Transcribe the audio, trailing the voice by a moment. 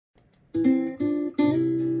Today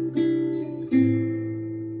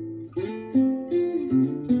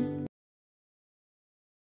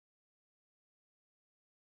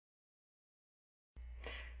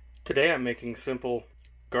I'm making simple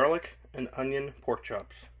garlic and onion pork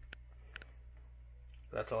chops.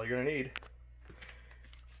 That's all you're going to need.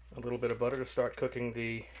 A little bit of butter to start cooking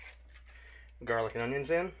the garlic and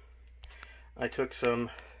onions in. I took some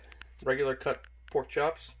regular cut pork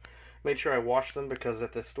chops. Made sure I washed them because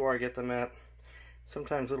at the store I get them at,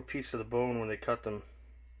 sometimes little pieces of the bone when they cut them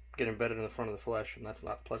get embedded in the front of the flesh, and that's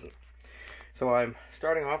not pleasant. So I'm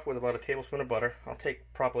starting off with about a tablespoon of butter. I'll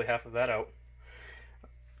take probably half of that out.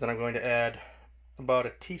 Then I'm going to add about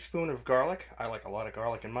a teaspoon of garlic. I like a lot of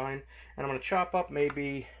garlic in mine. And I'm going to chop up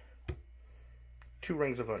maybe 2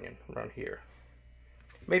 rings of onion around here.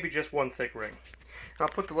 Maybe just 1 thick ring. I'll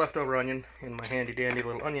put the leftover onion in my handy dandy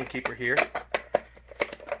little onion keeper here.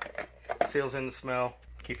 Seals in the smell,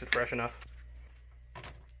 keeps it fresh enough.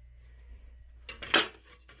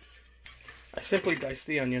 I simply dice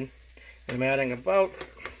the onion, and I'm adding about,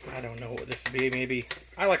 I don't know what this would be, maybe,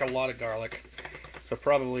 I like a lot of garlic. So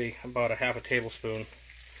probably about a half a tablespoon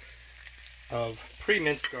of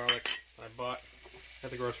pre-minced garlic I bought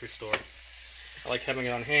at the grocery store. I like having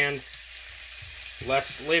it on hand.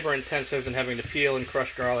 Less labor intensive than having to peel and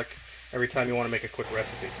crush garlic every time you want to make a quick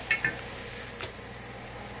recipe.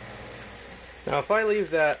 Now if I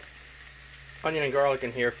leave that onion and garlic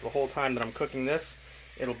in here for the whole time that I'm cooking this,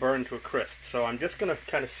 it'll burn to a crisp. So I'm just going to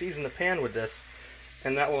kind of season the pan with this,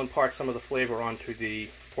 and that will impart some of the flavor onto the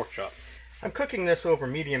pork chop. I'm cooking this over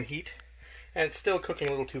medium heat, and it's still cooking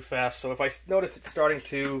a little too fast, so if I notice it's starting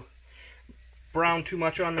to brown too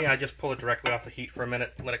much on me, I just pull it directly off the heat for a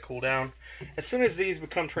minute, let it cool down. As soon as these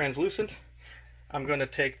become translucent, I'm going to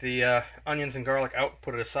take the onions and garlic out,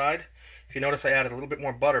 put it aside. If you notice, I added a little bit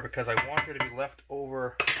more butter because I want there to be left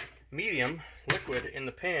over medium liquid in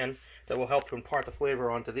the pan that will help to impart the flavor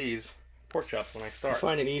onto these pork chops when I start. I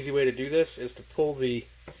find an easy way to do this is to pull the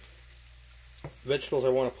vegetables I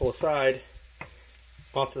want to pull aside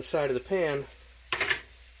off to the side of the pan,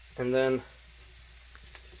 and then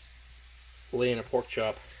lay in a pork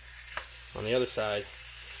chop on the other side.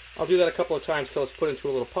 I'll do that a couple of times till it's put into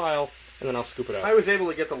a little pile, and then I'll scoop it out. I was able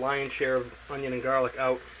to get the lion's share of onion and garlic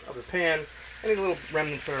out of the pan. Any little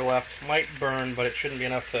remnants that are left might burn, but it shouldn't be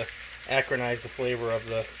enough to acerbize the flavor of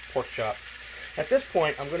the pork chop. At this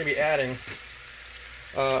point, I'm going to be adding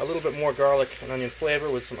a little bit more garlic and onion flavor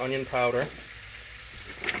with some onion powder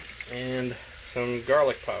and some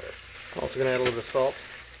garlic powder. I'm also going to add a little bit of salt,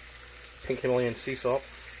 pink Himalayan sea salt,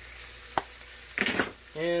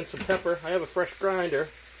 and some pepper. I have a fresh grinder,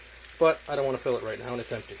 but I don't want to fill it right now and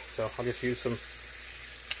it's empty, so I'll just use some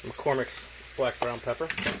McCormick's black brown pepper.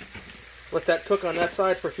 Let that cook on that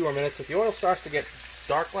side for a few more minutes. If the oil starts to get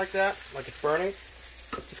dark like that, like it's burning,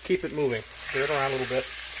 just keep it moving. Stir it around a little bit.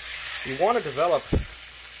 You want to develop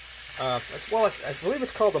I believe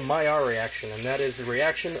it's called the Maillard reaction, and that is the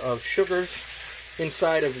reaction of sugars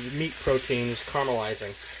inside of meat proteins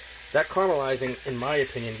caramelizing. That caramelizing, in my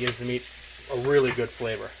opinion, gives the meat a really good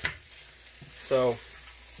flavor. So,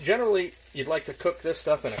 generally, you'd like to cook this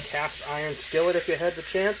stuff in a cast iron skillet if you had the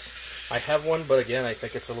chance. I have one, but again, I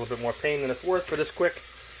think it's a little bit more pain than it's worth for this quick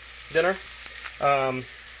dinner.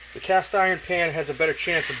 The cast iron pan has a better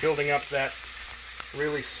chance of building up that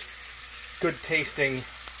really good tasting.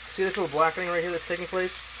 See this little blackening right here that's taking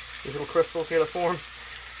place? These little crystals here that form?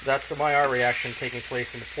 That's the Maillard reaction taking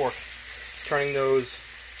place in the pork. It's turning those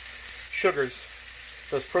sugars,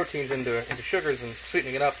 those proteins into sugars and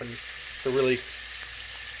sweetening it up, and it's a really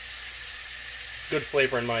good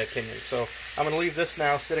flavor in my opinion. So I'm going to leave this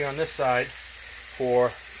now sitting on this side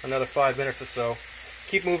for another 5 minutes or so.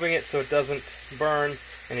 Keep moving it so it doesn't burn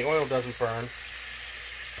and the oil doesn't burn.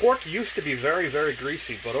 Pork used to be very, very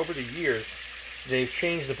greasy, but over the years they've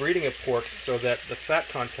changed the breeding of pork so that the fat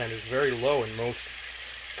content is very low in most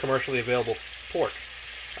commercially available pork.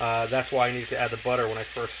 That's why I needed to add the butter when I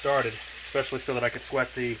first started, especially so that I could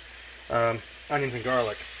sweat the onions and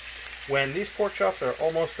garlic. When these pork chops are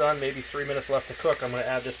almost done, maybe 3 minutes left to cook, I'm going to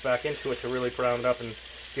add this back into it to really brown it up and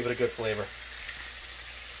give it a good flavor.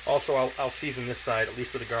 Also, I'll season this side, at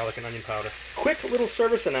least with the garlic and onion powder. Quick little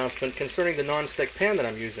service announcement concerning the non-stick pan that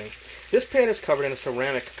I'm using. This pan is covered in a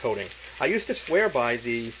ceramic coating. I used to swear by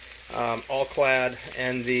the All-Clad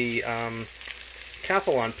and the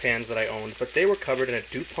Cathalon pans that I owned, but they were covered in a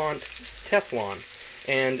DuPont Teflon.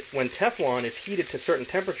 And when Teflon is heated to certain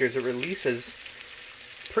temperatures, it releases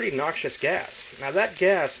pretty noxious gas. Now that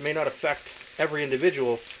gas may not affect every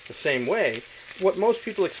individual the same way. What most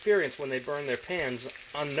people experience when they burn their pans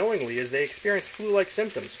unknowingly is they experience flu-like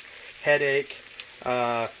symptoms. Headache,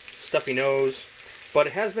 stuffy nose, but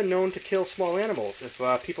it has been known to kill small animals. If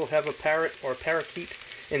people have a parrot or a parakeet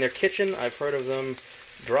in their kitchen, I've heard of them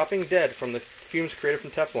dropping dead from the fumes created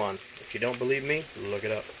from Teflon. If you don't believe me, look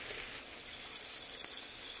it up.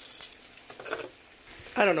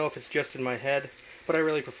 I don't know if it's just in my head, but I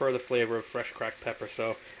really prefer the flavor of fresh cracked pepper,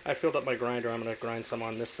 so I filled up my grinder. I'm going to grind some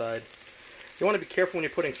on this side. You want to be careful when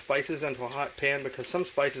you're putting spices into a hot pan because some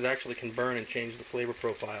spices actually can burn and change the flavor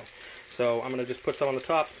profile. So I'm going to just put some on the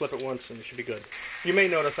top, flip it once, and it should be good. You may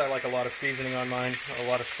notice I like a lot of seasoning on mine, a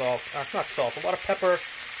lot of salt, not salt, a lot of pepper,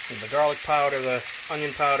 and the garlic powder, the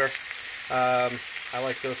onion powder. I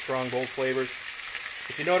like those strong, bold flavors.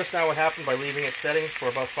 If you notice now what happened by leaving it setting for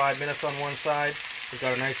about 5 minutes on one side, we've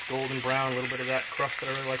got a nice golden brown, a little bit of that crust that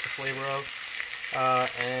I really like the flavor of.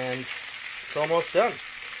 And it's almost done.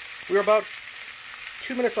 We were about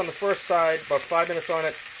 2 minutes on the first side, about 5 minutes on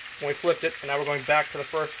it when we flipped it, and now we're going back to the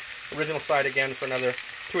first original side again for another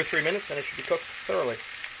 2 or 3 minutes, and it should be cooked thoroughly.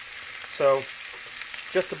 So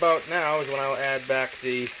just about now is when I'll add back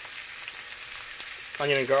the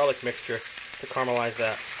onion and garlic mixture to caramelize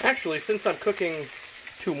that. Actually, since I'm cooking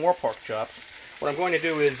 2 more pork chops, what I'm going to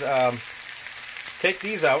do is take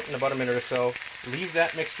these out in about a minute or so, leave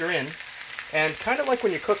that mixture in, and kind of like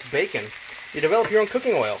when you cook bacon, you develop your own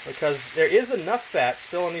cooking oil, because there is enough fat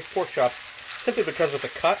still on these pork chops, simply because of the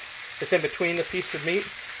cut that's in between the piece of meat.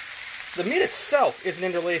 The meat itself isn't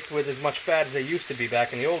interlaced with as much fat as they used to be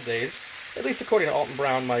back in the old days, at least according to Alton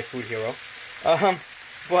Brown, my food hero.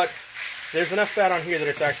 But there's enough fat on here that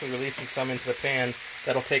it's actually releasing some into the pan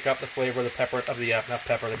that'll take up the flavor of the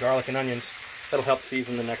pepper, the garlic and onions. That'll help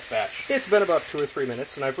season the next batch. It's been about 2 or 3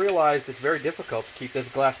 minutes, and I've realized it's very difficult to keep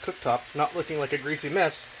this glass cooktop not looking like a greasy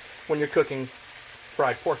mess when you're cooking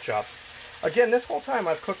fried pork chops. Again, this whole time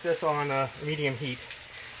I've cooked this on medium heat.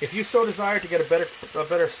 If you so desire to get a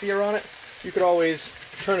better sear on it, you could always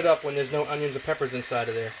turn it up when there's no onions or peppers inside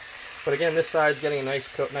of there. But again, this side's getting a nice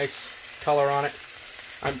color on it.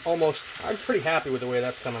 I'm pretty happy with the way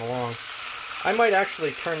that's coming along. I might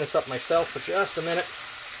actually turn this up myself for just a minute,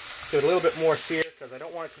 give it a little bit more sear, because I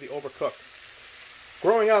don't want it to be overcooked.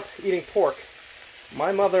 Growing up eating pork,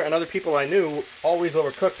 my mother and other people I knew always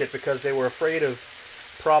overcooked it because they were afraid of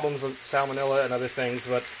problems of salmonella and other things,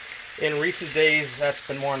 but in recent days that's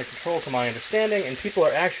been more under control to my understanding, and people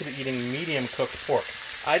are actually eating medium cooked pork.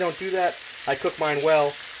 I don't do that. I cook mine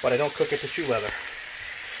well, but I don't cook it to shoe leather.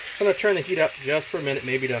 I'm going to turn the heat up just for a minute,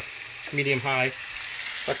 maybe to medium high.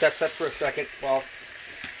 Let that set for a second while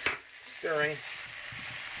stirring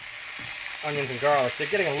onions and garlic. They're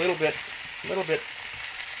getting a little bit,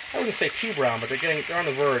 I wouldn't say too brown, but they're on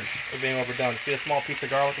the verge of being overdone. See a small piece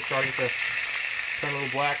of garlic is starting to turn a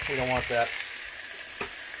little black? We don't want that.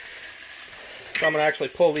 So I'm going to actually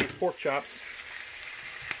pull these pork chops.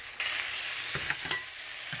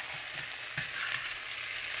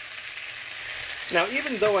 Now,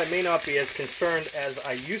 even though I may not be as concerned as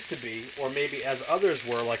I used to be, or maybe as others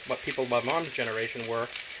were, like what people of my mom's generation were,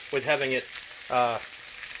 with having it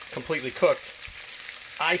completely cooked,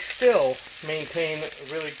 I still maintain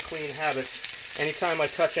really clean habits. Anytime I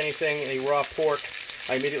touch anything, any raw pork,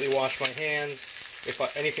 I immediately wash my hands. If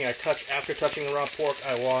anything I touch after touching the raw pork,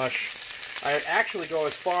 I wash. I actually go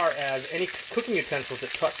as far as any cooking utensils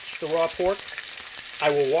that touch the raw pork, I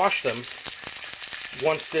will wash them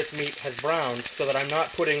once this meat has browned, so that I'm not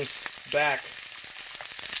putting back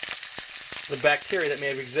the bacteria that may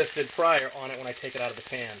have existed prior on it when I take it out of the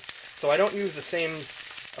pan. So I don't use the same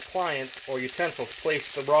appliance or utensil to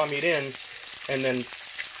place the raw meat in and then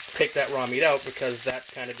take that raw meat out, because that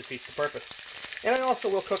kind of defeats the purpose. And I also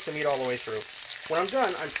will cook the meat all the way through. When I'm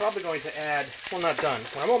done, I'm probably going to add, well, not done,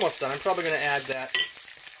 when I'm almost done, I'm probably going to add that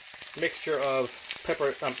mixture of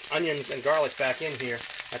onions and garlic back in here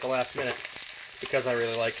at the last minute, because I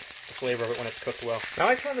really like the flavor of it when it's cooked well. Now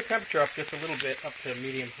I turn the temperature up just a little bit, up to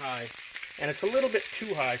medium-high, and it's a little bit too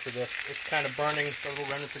high for this. It's kind of burning the little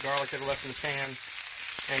remnants of garlic that are left in the pan,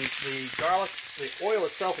 and the oil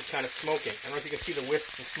itself is kind of smoking. I don't know if you can see the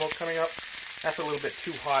wisps of smoke coming up. That's a little bit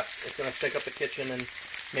too hot. It's going to stick up the kitchen and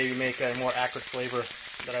maybe make a more acrid flavor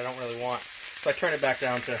that I don't really want. So I turn it back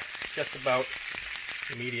down to just about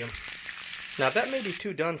medium. Now that may be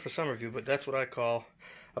too done for some of you, but that's what I call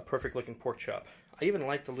a perfect looking pork chop. I even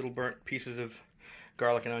like the little burnt pieces of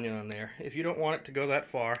garlic and onion on there. If you don't want it to go that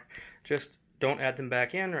far, just don't add them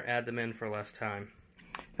back in, or add them in for less time.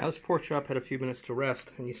 Now this pork chop had a few minutes to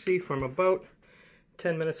rest, and you see from about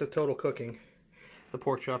 10 minutes of total cooking, the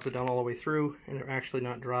pork chops are done all the way through, and they're actually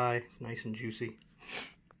not dry. It's nice and juicy.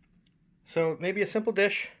 So maybe a simple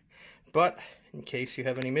dish, but in case you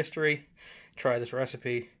have any mystery, try this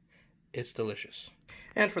recipe. It's delicious.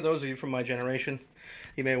 And for those of you from my generation,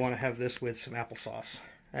 you may want to have this with some applesauce.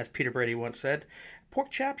 As Peter Brady once said,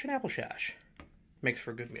 pork chops and apple shash makes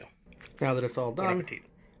for a good meal. Now that it's all done,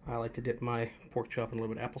 I like to dip my pork chop in a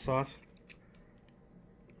little bit of applesauce.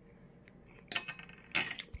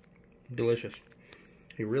 Delicious.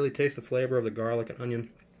 You really taste the flavor of the garlic and onion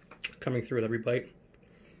coming through at every bite.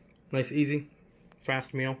 Nice, easy,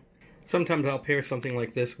 fast meal. Sometimes I'll pair something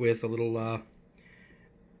like this with a little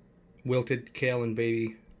wilted kale and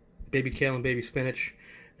baby kale and baby spinach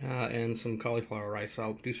and some cauliflower rice.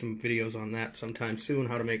 I'll do some videos on that sometime soon,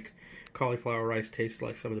 how to make cauliflower rice taste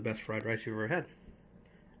like some of the best fried rice you've ever had.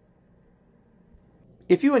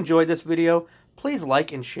 If you enjoyed this video, please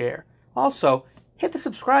like and share. Also, hit the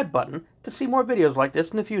subscribe button to see more videos like this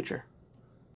in the future.